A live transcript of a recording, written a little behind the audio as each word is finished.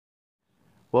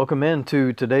Welcome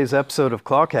into today's episode of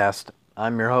Clawcast.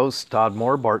 I'm your host, Todd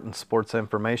Moore, Barton Sports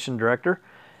Information Director.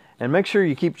 And make sure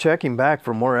you keep checking back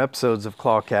for more episodes of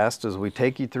Clawcast as we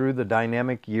take you through the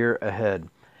dynamic year ahead.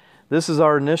 This is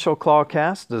our initial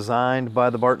Clawcast designed by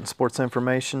the Barton Sports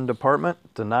Information Department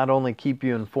to not only keep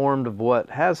you informed of what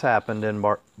has happened in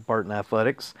Barton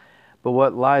Athletics, but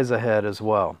what lies ahead as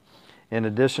well. In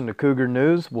addition to Cougar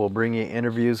News, we'll bring you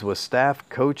interviews with staff,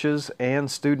 coaches, and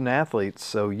student athletes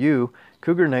so you,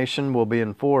 Cougar Nation, will be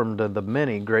informed of the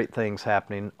many great things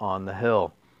happening on the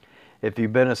Hill. If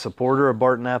you've been a supporter of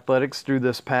Barton Athletics through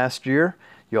this past year,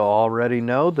 you'll already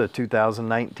know the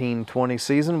 2019-20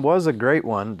 season was a great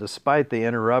one despite the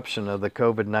interruption of the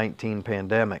COVID-19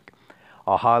 pandemic.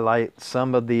 I'll highlight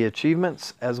some of the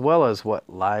achievements as well as what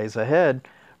lies ahead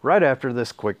right after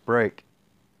this quick break.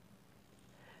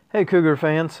 Hey Cougar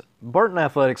fans, Barton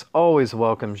Athletics always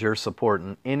welcomes your support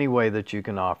in any way that you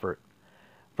can offer it.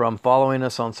 From following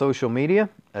us on social media,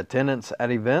 attendance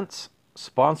at events,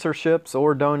 sponsorships,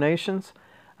 or donations,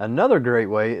 another great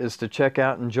way is to check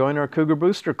out and join our Cougar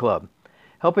Booster Club,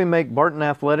 helping make Barton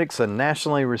Athletics a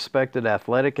nationally respected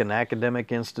athletic and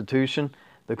academic institution.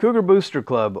 The Cougar Booster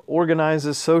Club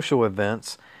organizes social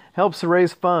events, helps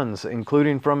raise funds,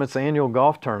 including from its annual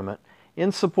golf tournament, in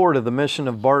support of the mission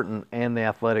of Barton and the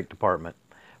athletic department.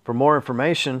 For more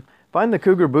information, find the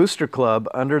Cougar Booster Club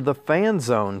under the Fan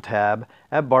Zone tab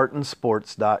at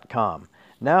bartonsports.com.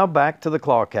 Now back to the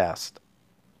Clawcast.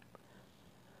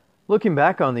 Looking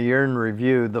back on the year in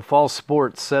review, the fall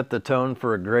sports set the tone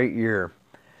for a great year.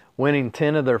 Winning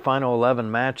 10 of their final 11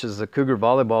 matches, the Cougar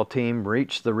volleyball team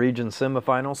reached the region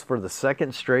semifinals for the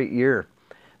second straight year.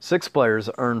 6 players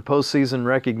earned postseason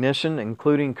recognition,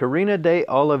 including Karina de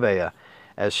Oliveira,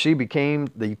 as she became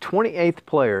the 28th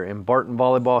player in Barton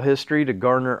volleyball history to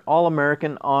garner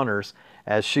All-American honors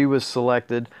as she was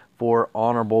selected for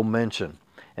honorable mention.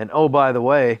 And oh, by the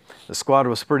way, the squad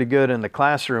was pretty good in the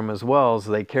classroom as well, as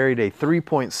they carried a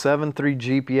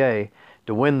 3.73 GPA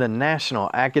to win the National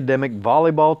Academic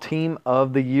Volleyball Team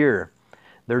of the Year.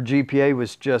 Their GPA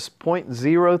was just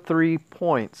 0.03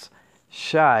 points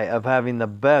shy of having the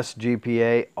best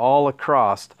GPA all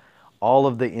across all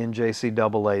of the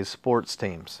NJCAA sports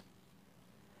teams.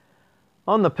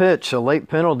 On the pitch, a late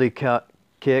penalty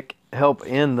kick helped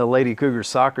end the Lady Cougar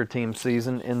soccer team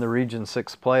season in the Region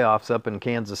 6 playoffs up in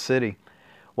Kansas City,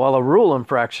 while a rule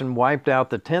infraction wiped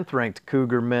out the 10th-ranked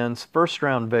Cougar men's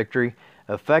first-round victory,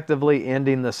 effectively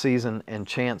ending the season and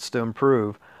chance to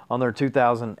improve on their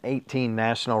 2018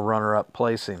 national runner-up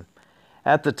placing.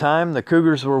 At the time, the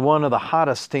Cougars were one of the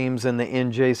hottest teams in the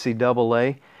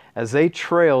NJCAA as they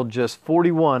trailed just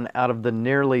 41 out of the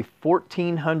nearly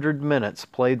 1,400 minutes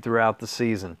played throughout the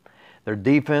season. Their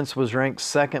defense was ranked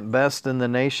second best in the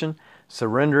nation,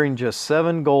 surrendering just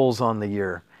 7 goals on the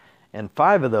year, and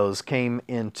 5 of those came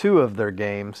in 2 of their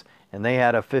games, and they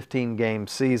had a 15-game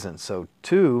season. So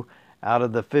 2 out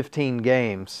of the 15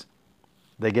 games,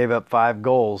 they gave up 5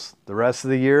 goals. The rest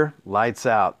of the year, lights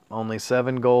out. Only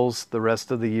 7 goals the rest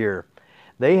of the year.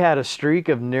 They had a streak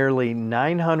of nearly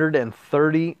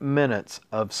 930 minutes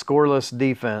of scoreless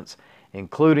defense,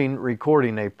 including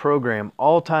recording a program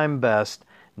all-time best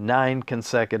 9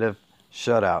 consecutive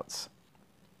shutouts.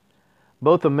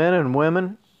 Both the men and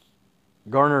women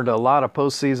garnered a lot of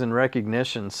postseason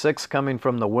recognition, 6 coming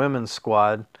from the women's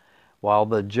squad, while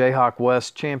the Jayhawk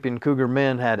West champion Cougar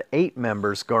men had 8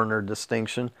 members garner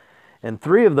distinction, and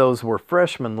 3 of those were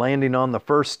freshmen landing on the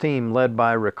first team led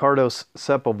by Ricardo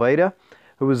Sepulveda,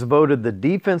 who was voted the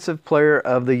Defensive Player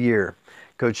of the Year.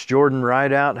 Coach Jordan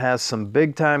Rideout has some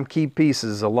big-time key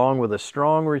pieces along with a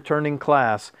strong returning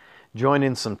class,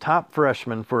 joining some top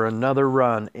freshmen for another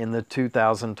run in the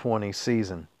 2020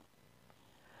 season.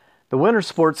 The winter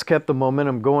sports kept the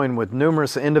momentum going with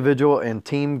numerous individual and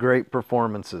team great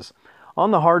performances.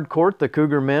 On the hard court, the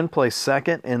Cougar men placed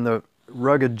second in the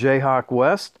rugged Jayhawk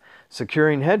West,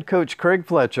 securing head coach Craig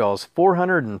Fletchall's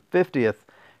 450th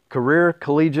career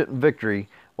collegiate victory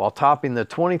while topping the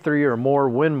 23 or more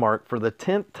win mark for the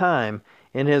 10th time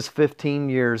in his 15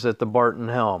 years at the Barton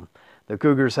helm. The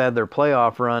Cougars had their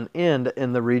playoff run end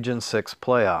in the Region 6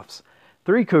 playoffs.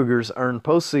 3 Cougars earned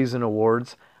postseason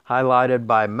awards, highlighted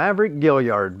by Maverick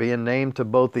Gilliard being named to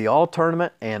both the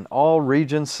All-Tournament and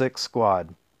All-Region 6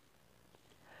 squad.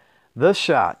 The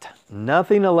Shot.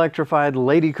 Nothing electrified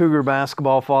Lady Cougar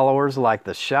basketball followers like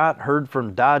the shot heard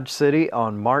from Dodge City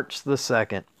on March the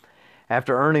 2nd.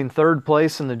 After earning 3rd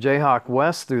place in the Jayhawk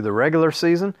West through the regular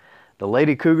season, the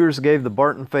Lady Cougars gave the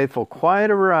Barton faithful quite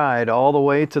a ride all the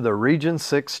way to the Region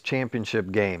 6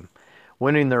 championship game.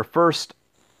 Winning their first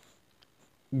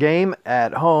game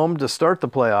at home to start the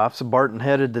playoffs, Barton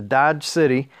headed to Dodge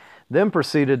City then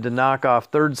proceeded to knock off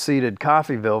third-seeded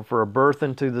Coffeyville for a berth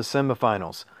into the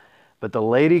semifinals. But the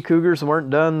Lady Cougars weren't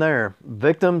done there.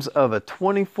 Victims of a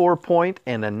 24-point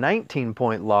and a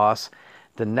 19-point loss,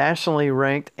 the nationally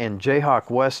ranked and Jayhawk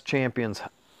West champions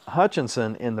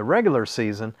Hutchinson in the regular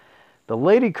season, the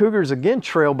Lady Cougars again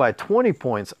trailed by 20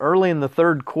 points early in the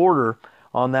third quarter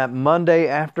on that Monday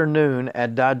afternoon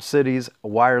at Dodge City's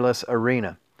Wireless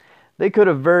Arena. They could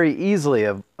have very easily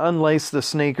have unlaced the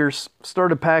sneakers,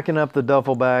 started packing up the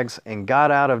duffel bags, and got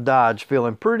out of Dodge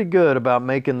feeling pretty good about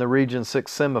making the Region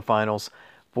 6 semifinals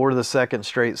for the second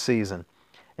straight season.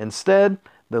 Instead,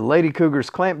 the Lady Cougars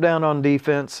clamped down on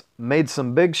defense, made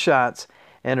some big shots,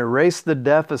 and erased the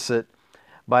deficit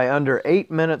by under 8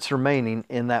 minutes remaining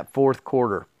in that fourth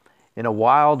quarter. In a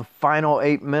wild final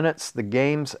 8 minutes, the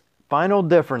game's final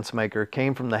difference maker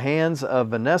came from the hands of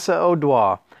Vanessa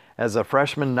Odois, as a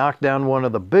freshman knocked down one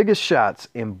of the biggest shots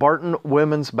in Barton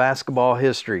women's basketball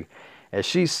history as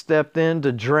she stepped in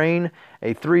to drain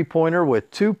a three-pointer with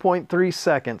 2.3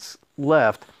 seconds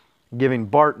left, giving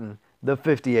Barton the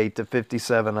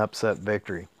 58-57 upset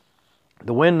victory.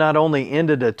 The win not only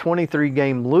ended a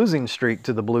 23-game losing streak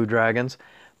to the Blue Dragons,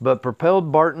 but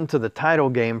propelled Barton to the title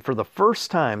game for the first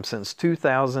time since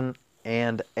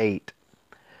 2008.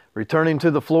 Returning to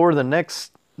the floor the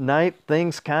next night,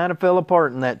 things kind of fell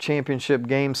apart in that championship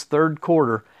game's third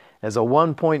quarter as a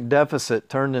 1-point deficit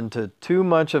turned into too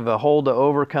much of a hole to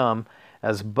overcome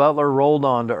as Butler rolled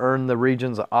on to earn the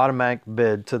region's automatic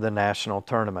bid to the national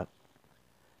tournament.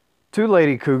 Two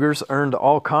Lady Cougars earned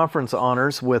all-conference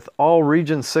honors, with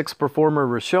all-Region 6 performer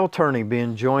Rochelle Turney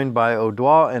being joined by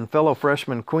Odois and fellow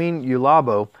freshman Queen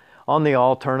Ulabo on the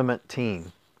all-tournament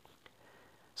team.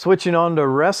 Switching on to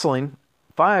wrestling,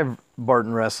 5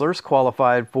 Barton wrestlers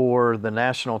qualified for the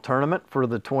national tournament for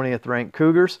the 20th ranked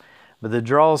Cougars, but the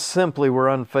draws simply were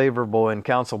unfavorable in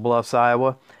Council Bluffs,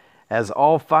 Iowa, as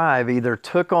all 5 either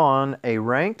took on a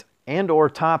ranked and or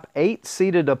top 8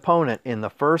 seeded opponent in the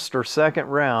first or second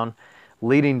round,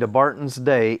 leading to Barton's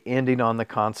day ending on the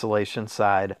consolation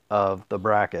side of the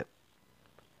bracket.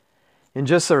 In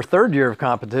just their third year of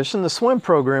competition, the swim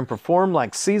program performed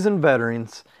like seasoned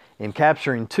veterans in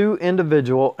capturing 2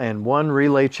 individual and 1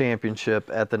 relay championship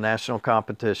at the national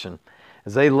competition,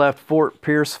 as they left Fort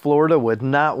Pierce, Florida with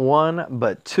not 1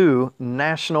 but 2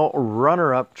 national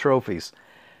runner-up trophies.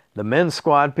 The men's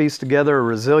squad pieced together a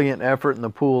resilient effort in the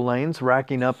pool lanes,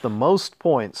 racking up the most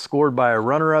points scored by a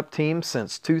runner-up team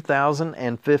since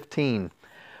 2015.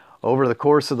 Over the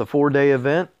course of the 4-day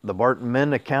event, the Barton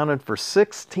men accounted for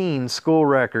 16 school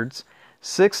records,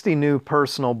 60 new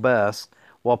personal bests,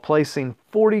 while placing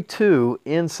 42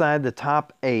 inside the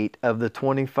top 8 of the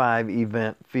 25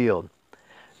 event field.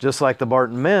 Just like the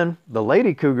Barton men, the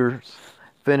Lady Cougars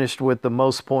finished with the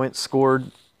most points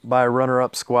scored by a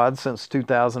runner-up squad since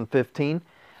 2015,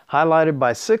 highlighted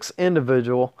by 6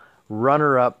 individual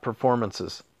runner-up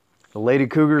performances. The Lady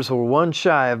Cougars were 1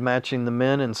 shy of matching the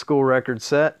men in school record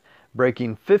set,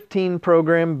 breaking 15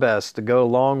 program bests to go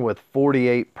along with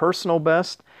 48 personal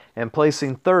bests and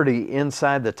placing 30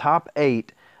 inside the top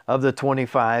 8 of the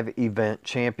 25 event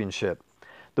championship.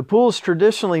 The pool is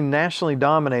traditionally nationally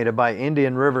dominated by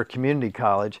Indian River Community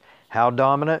College. How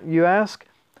dominant, you ask?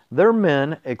 Their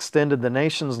men extended the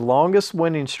nation's longest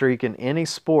winning streak in any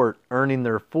sport, earning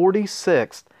their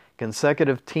 46th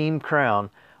consecutive team crown,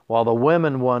 while the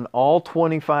women won all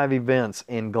 25 events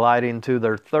in gliding to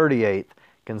their 38th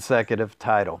consecutive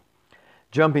title.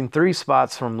 Jumping 3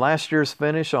 spots from last year's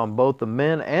finish on both the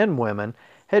men and women,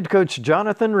 head coach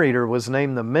Jonathan Reeder was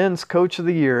named the Men's Coach of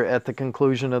the Year at the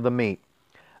conclusion of the meet.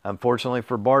 Unfortunately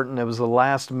for Barton, it was the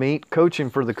last meet coaching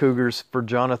for the Cougars for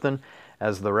Jonathan,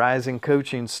 as the rising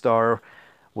coaching star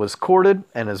was courted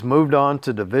and has moved on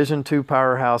to Division II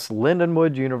powerhouse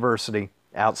Lindenwood University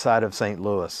outside of St.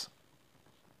 Louis.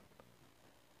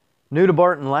 New to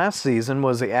Barton last season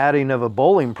was the adding of a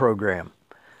bowling program.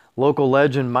 Local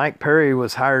legend Mike Perry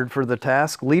was hired for the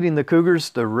task, leading the Cougars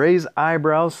to raise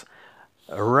eyebrows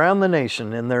around the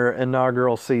nation in their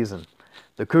inaugural season.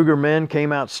 The Cougar men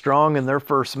came out strong in their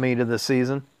first meet of the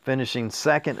season, finishing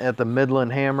second at the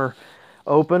Midland Hammer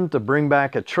Open to bring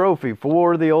back a trophy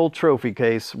for the old trophy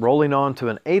case, rolling on to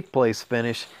an 8th place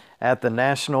finish at the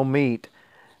national meet,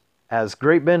 as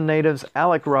Great Bend natives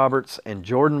Alec Roberts and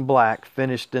Jordan Black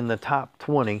finished in the top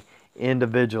 20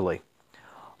 individually.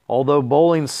 Although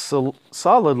bowling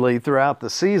solidly throughout the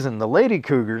season, the Lady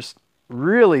Cougars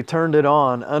really turned it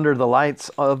on under the lights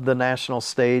of the national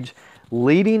stage,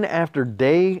 leading after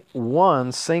day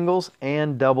 1 singles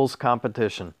and doubles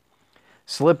competition.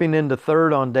 Slipping into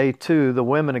third on day 2, the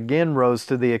women again rose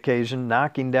to the occasion,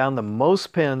 knocking down the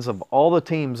most pins of all the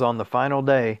teams on the final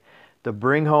day to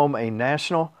bring home a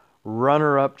national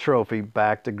runner-up trophy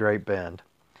back to Great Bend.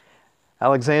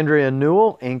 Alexandria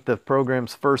Newell inked the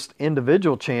program's first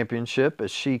individual championship as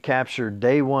she captured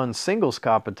day one singles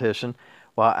competition,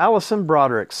 while Allison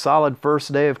Broderick's solid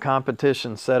first day of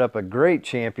competition set up a great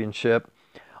championship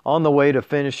on the way to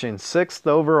finishing 6th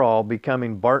overall,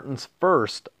 becoming Barton's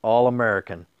first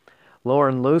All-American.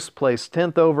 Lauren Luce placed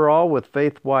 10th overall, with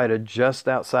Faith Whited just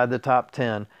outside the top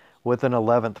 10 with an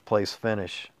 11th place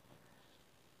finish.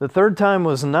 The third time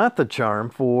was not the charm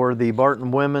for the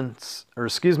Barton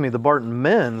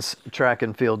men's track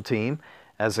and field team,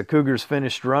 as the Cougars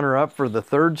finished runner-up for the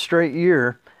third straight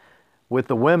year, with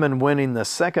the women winning the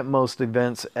second most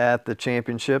events at the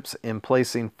championships and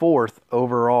placing 4th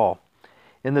overall.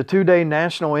 In the two-day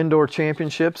National Indoor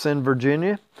Championships in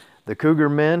Virginia, the Cougar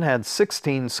men had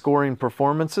 16 scoring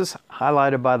performances,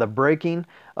 highlighted by the breaking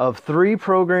of 3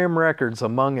 program records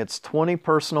among its 20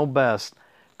 personal bests,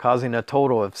 causing a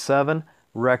total of 7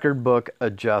 record book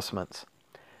adjustments.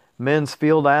 Men's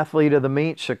field athlete of the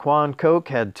meet, Shaquan Koch,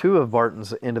 had 2 of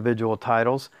Barton's individual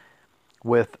titles,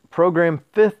 with program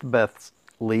 5th best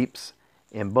leaps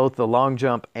in both the long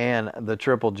jump and the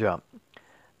triple jump.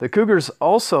 The Cougars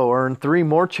also earned 3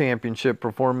 more championship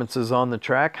performances on the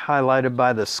track, highlighted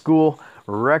by the school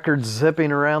record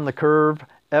zipping around the curve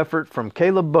effort from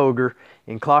Caleb Boger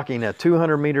in clocking a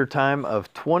 200-meter time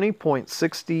of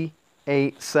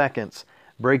 20.68 seconds,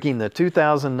 breaking the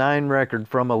 2009 record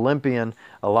from Olympian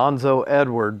Alonzo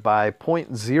Edward by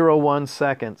 0.01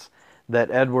 seconds that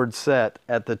Edward set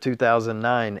at the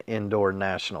 2009 Indoor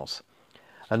Nationals.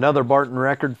 Another Barton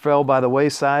record fell by the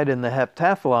wayside in the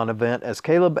heptathlon event as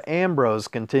Caleb Ambrose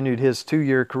continued his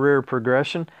 2-year career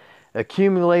progression,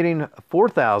 accumulating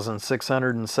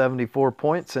 4,674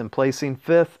 points and placing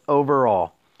 5th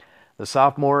overall. The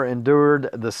sophomore endured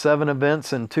the 7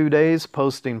 events in 2 days,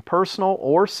 posting personal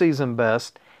or season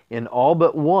best in all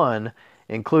but one,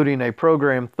 including a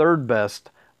program 3rd best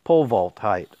pole vault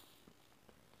height.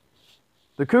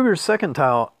 The Cougars' second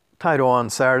title on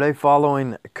Saturday,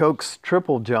 following Koch's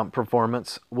triple jump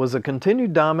performance, was a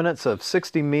continued dominance of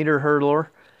 60-meter hurdler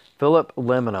Philip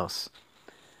Lemonos.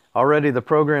 Already the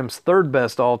program's 3rd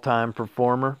best all-time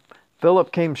performer,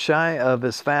 Philip came shy of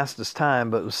his fastest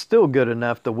time, but was still good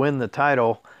enough to win the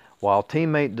title, while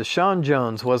teammate Deshaun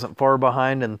Jones wasn't far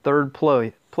behind in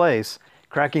 3rd place,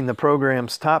 cracking the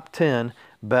program's top 10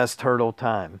 best hurdle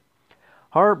time.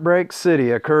 Heartbreak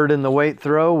City occurred in the weight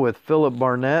throw, with Philip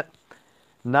Barnett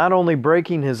not only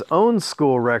breaking his own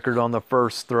school record on the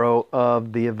first throw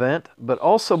of the event, but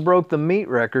also broke the meet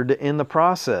record in the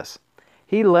process.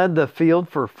 He led the field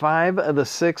for 5 of the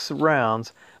 6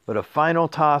 rounds, but a final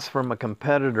toss from a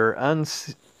competitor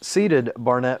unseated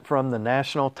Barnett from the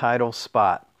national title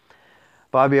spot.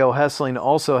 Fabio Hessling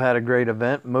also had a great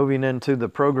event, moving into the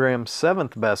program's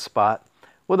 7th best spot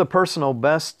with a personal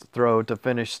best throw to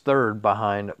finish 3rd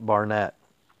behind Barnett.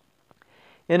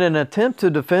 In an attempt to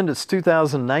defend its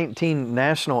 2019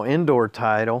 national indoor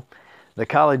title, the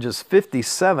college's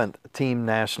 57th team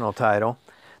national title,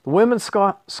 the women's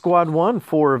squad won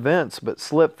 4 events but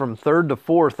slipped from 3rd to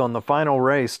 4th on the final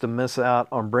race to miss out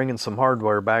on bringing some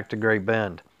hardware back to Great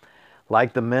Bend.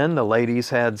 Like the men, the ladies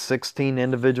had 16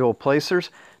 individual placers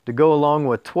to go along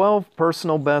with 12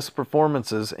 personal best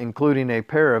performances, including a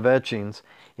pair of etchings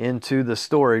into the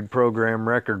storied program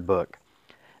record book.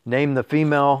 Named the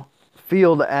female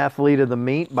field athlete of the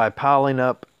meet by piling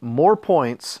up more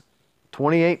points,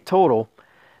 28 total,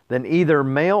 than either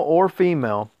male or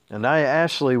female, Anaya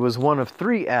Ashley was one of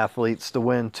 3 athletes to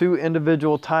win 2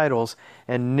 individual titles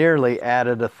and nearly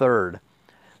added a 3rd.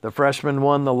 The freshman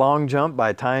won the long jump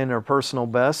by tying her personal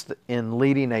best in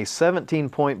leading a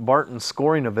 17-point Barton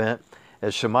scoring event,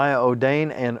 as Shemaya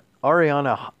O'Dane and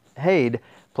Ariana Haid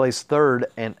placed 3rd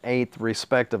and 8th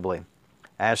respectively.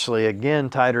 Ashley again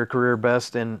tied her career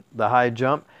best in the high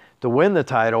jump to win the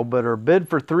title, but her bid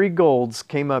for 3 golds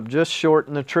came up just short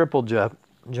in the triple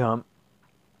jump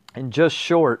and just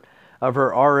short of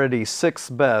her already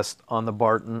 6th best on the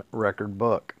Barton record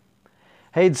book.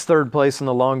 Haid's 3rd place in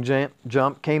the long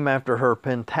jump came after her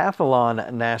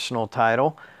pentathlon national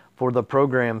title for the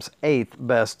program's 8th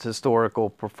best historical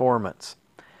performance.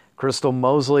 Crystal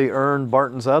Mosley earned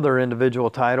Barton's other individual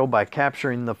title by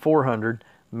capturing the 400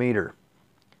 meter.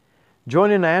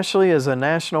 Joining Ashley as a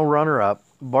national runner-up,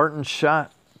 Barton's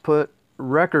shot put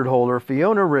record holder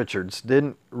Fiona Richards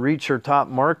didn't reach her top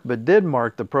mark, but did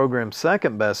mark the program's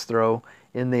 2nd best throw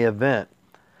in the event.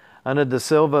 Ana da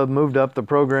Silva moved up the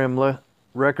program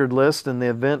record list in the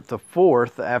event to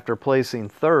 4th after placing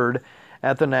 3rd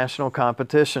at the national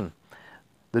competition.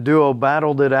 The duo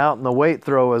battled it out in the weight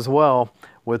throw as well,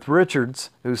 with Richards,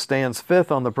 who stands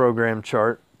 5th on the program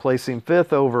chart, placing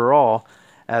 5th overall,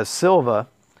 as Silva,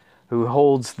 who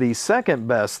holds the second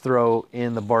best throw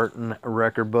in the Barton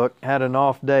record book, had an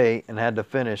off day and had to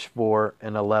finish for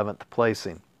an 11th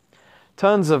placing.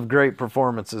 Tons of great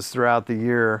performances throughout the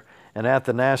year and at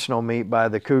the national meet by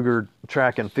the Cougar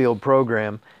track and field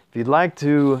program. If you'd like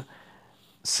to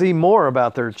see more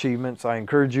about their achievements, I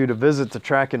encourage you to visit the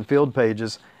track and field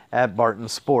pages at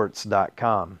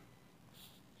bartonsports.com.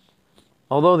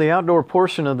 Although the outdoor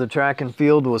portion of the track and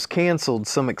field was canceled,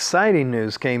 some exciting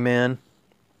news came in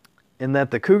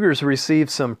that the Cougars received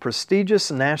some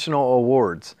prestigious national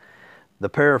awards. The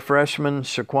pair of freshmen,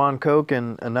 Shaquan Koch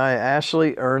and Anaya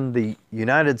Ashley, earned the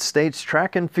United States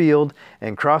Track and Field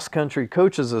and Cross Country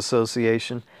Coaches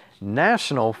Association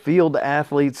National Field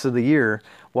Athletes of the Year,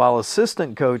 while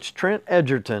assistant coach Trent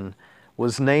Edgerton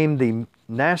was named the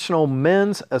National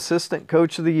Men's Assistant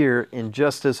Coach of the Year in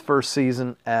just his first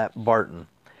season at Barton.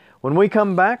 When we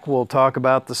come back, we'll talk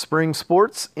about the spring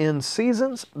sports in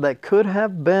seasons that could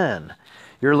have been.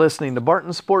 You're listening to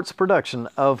Barton Sports production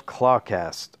of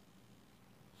Clawcast.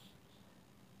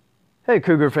 Hey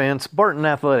Cougar fans, Barton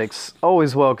Athletics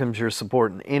always welcomes your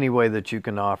support in any way that you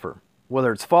can offer.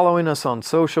 Whether it's following us on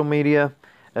social media,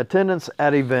 attendance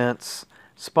at events,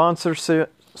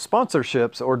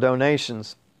 sponsorships, or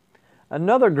donations.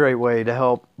 Another great way to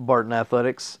help Barton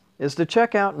Athletics is to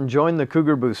check out and join the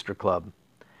Cougar Booster Club.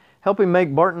 Helping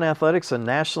make Barton Athletics a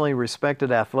nationally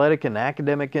respected athletic and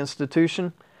academic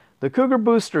institution, the Cougar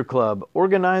Booster Club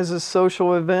organizes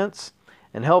social events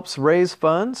and helps raise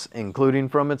funds, including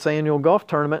from its annual golf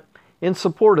tournament, in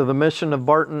support of the mission of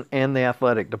Barton and the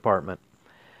athletic department.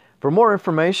 For more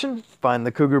information, find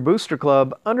the Cougar Booster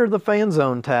Club under the Fan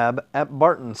Zone tab at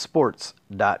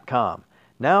bartonsports.com.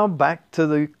 Now back to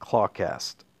the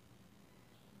Clawcast.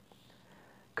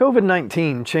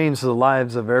 COVID-19 changed the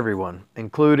lives of everyone,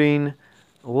 including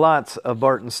lots of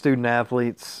Barton student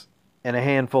athletes and a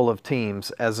handful of teams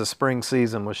as the spring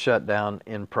season was shut down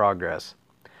in progress.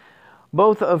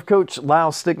 Both of Coach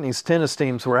Lyle Stickney's tennis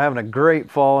teams were having a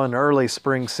great fall and early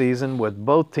spring season, with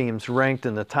both teams ranked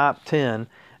in the top 10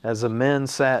 as the men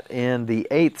sat in the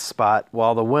 8th spot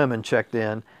while the women checked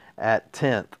in at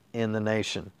 10th in the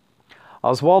nation.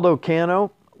 Oswaldo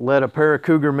Cano led a pair of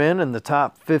Cougar men in the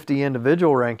top 50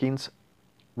 individual rankings,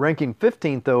 ranking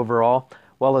 15th overall,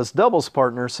 while his doubles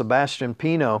partner Sebastian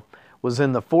Pino was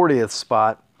in the 40th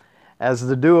spot as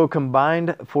the duo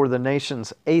combined for the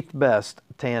nation's 8th best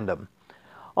tandem.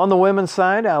 On the women's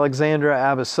side, Alexandra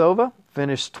Abasova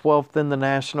finished 12th in the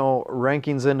national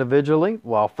rankings individually,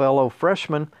 while fellow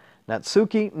freshman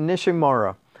Natsuki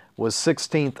Nishimura was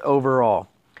 16th overall.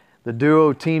 The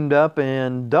duo teamed up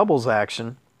in doubles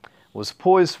action, was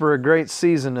poised for a great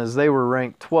season as they were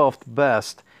ranked 12th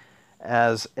best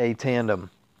as a tandem.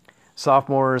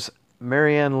 Sophomores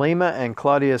Marianne Lima and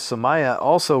Claudia Samaya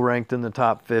also ranked in the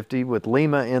top 50, with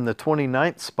Lima in the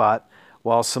 29th spot,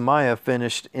 while Samaya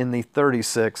finished in the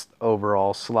 36th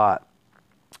overall slot.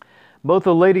 Both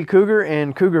the Lady Cougar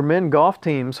and Cougar men golf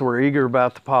teams were eager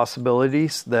about the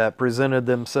possibilities that presented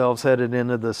themselves headed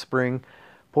into the spring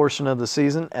portion of the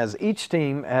season, as each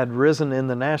team had risen in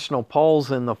the national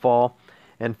polls in the fall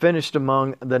and finished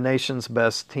among the nation's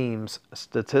best teams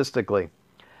statistically.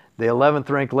 The 11th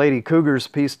ranked Lady Cougars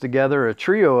pieced together a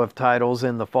trio of titles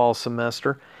in the fall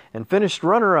semester and finished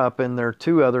runner-up in their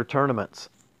 2 other tournaments.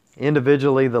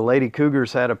 Individually, the Lady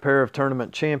Cougars had a pair of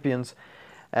tournament champions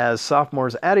as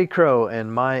sophomores Addie Crow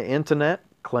and Maya Internet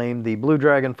claimed the Blue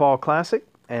Dragon Fall Classic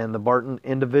and the Barton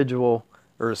Invitational,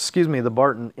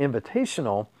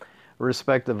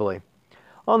 respectively.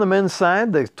 On the men's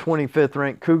side, the 25th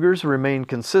ranked Cougars remained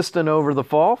consistent over the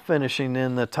fall, finishing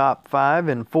in the top 5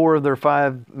 in 4 of their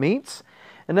 5 meets,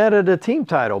 and added a team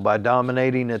title by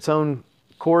dominating its own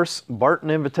course Barton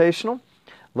Invitational,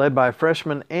 led by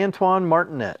freshman Antoine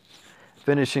Martinet,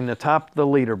 finishing atop the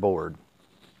leaderboard.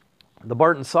 The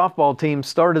Barton softball team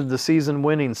started the season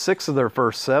winning 6 of their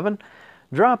first 7,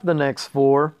 dropped the next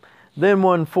 4, then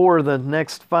won 4 of the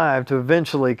next 5 to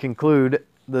eventually conclude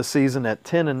the season at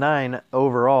 10-9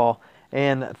 overall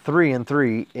and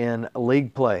 3-3 in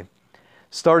league play.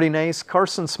 Starting ace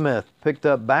Carson Smith picked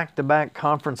up back-to-back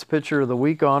Conference Pitcher of the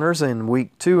Week honors in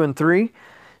Week 2 and 3.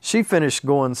 She finished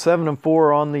going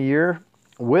 7-4 on the year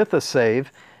with a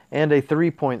save and a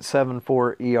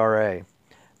 3.74 ERA.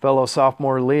 Fellow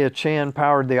sophomore Leah Chan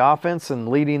powered the offense and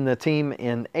leading the team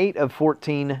in 8 of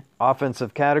 14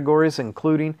 offensive categories,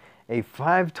 including a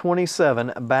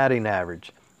 .527 batting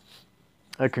average.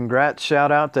 A congrats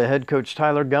shout out to head coach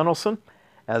Tyler Gunnelson,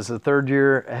 as the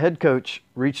third-year head coach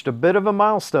reached a bit of a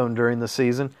milestone during the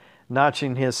season,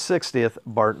 notching his 60th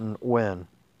Barton win.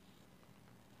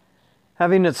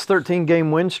 Having its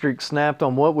 13-game win streak snapped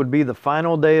on what would be the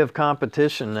final day of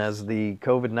competition as the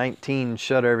COVID-19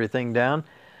 shut everything down,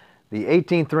 the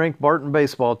 18th-ranked Barton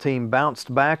baseball team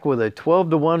bounced back with a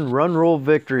 12-1 run rule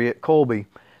victory at Colby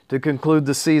to conclude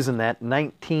the season at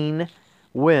 19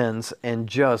 wins and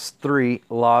just 3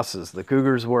 losses. The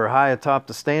Cougars were high atop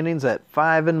the standings at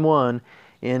 5-1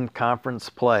 in conference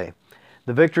play.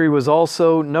 The victory was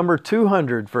also number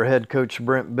 200 for head coach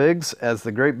Brent Biggs, as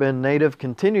the Great Bend native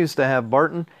continues to have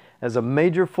Barton as a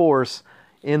major force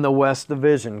in the West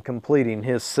Division, completing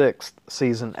his 6th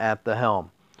season at the helm.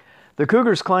 The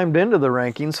Cougars climbed into the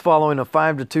rankings following a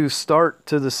 5-2 start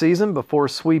to the season before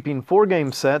sweeping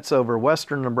 4-game sets over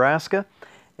Western Nebraska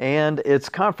and its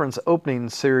conference opening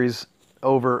series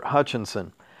over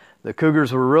Hutchinson. The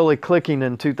Cougars were really clicking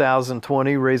in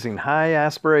 2020, raising high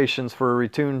aspirations for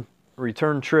a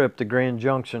return trip to Grand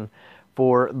Junction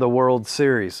for the World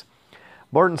Series.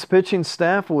 Barton's pitching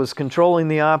staff was controlling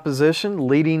the opposition,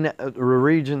 leading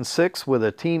Region 6 with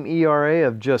a team ERA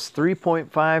of just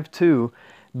 3.52,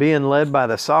 being led by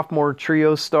the sophomore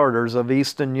trio starters of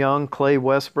Easton Young, Clay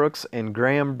Westbrooks, and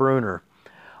Graham Bruner.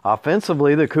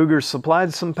 Offensively, the Cougars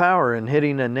supplied some power in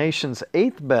hitting a nation's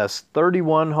 8th best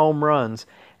 31 home runs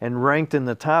and ranked in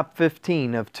the top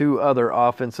 15 of 2 other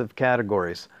offensive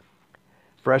categories.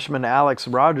 Freshman Alex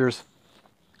Rogers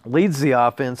leads the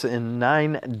offense in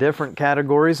 9 different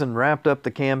categories and wrapped up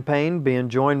the campaign, being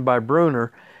joined by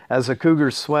Bruner as the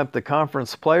Cougars swept the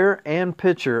conference player and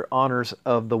pitcher honors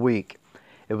of the week.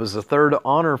 It was the 3rd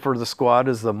honor for the squad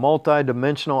as the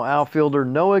multi-dimensional outfielder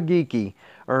Noah Geekie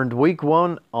earned Week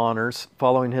 1 honors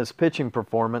following his pitching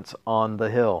performance on the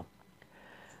Hill.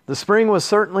 The spring was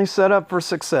certainly set up for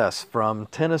success, from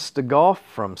tennis to golf,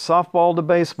 from softball to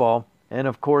baseball, and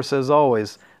of course, as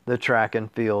always, the track and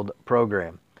field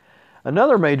program.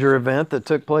 Another major event that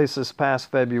took place this past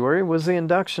February was the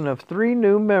induction of 3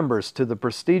 new members to the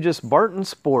prestigious Barton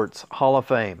Sports Hall of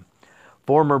Fame.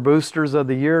 Former Boosters of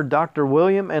the Year Dr.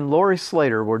 William and Lori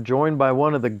Slater were joined by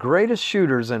one of the greatest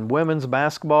shooters in women's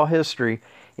basketball history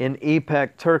in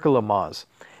Ipek Turkolamaz,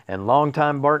 and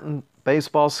longtime Barton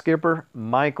baseball skipper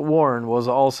Mike Warren was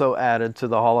also added to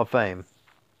the Hall of Fame.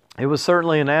 It was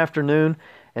certainly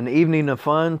an evening of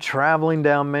fun, traveling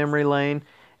down memory lane,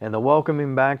 and the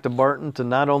welcoming back to Barton to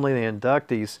not only the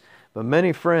inductees, but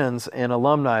many friends and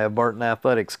alumni of Barton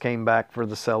Athletics came back for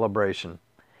the celebration.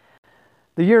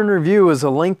 The Year in Review is a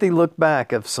lengthy look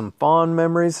back of some fond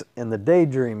memories and the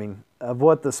daydreaming of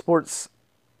what the sports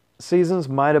seasons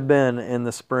might have been in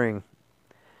the spring.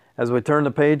 As we turn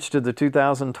the page to the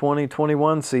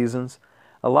 2020-21 seasons,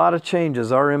 a lot of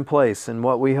changes are in place in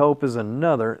what we hope is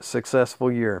another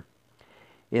successful year.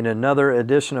 In another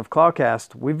edition of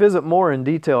Clawcast, we visit more in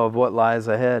detail of what lies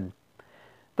ahead.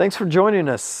 Thanks for joining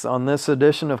us on this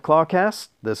edition of Clawcast.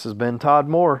 This has been Todd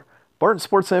Moore, Barton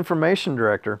Sports Information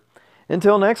Director.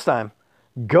 Until next time,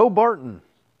 go Barton!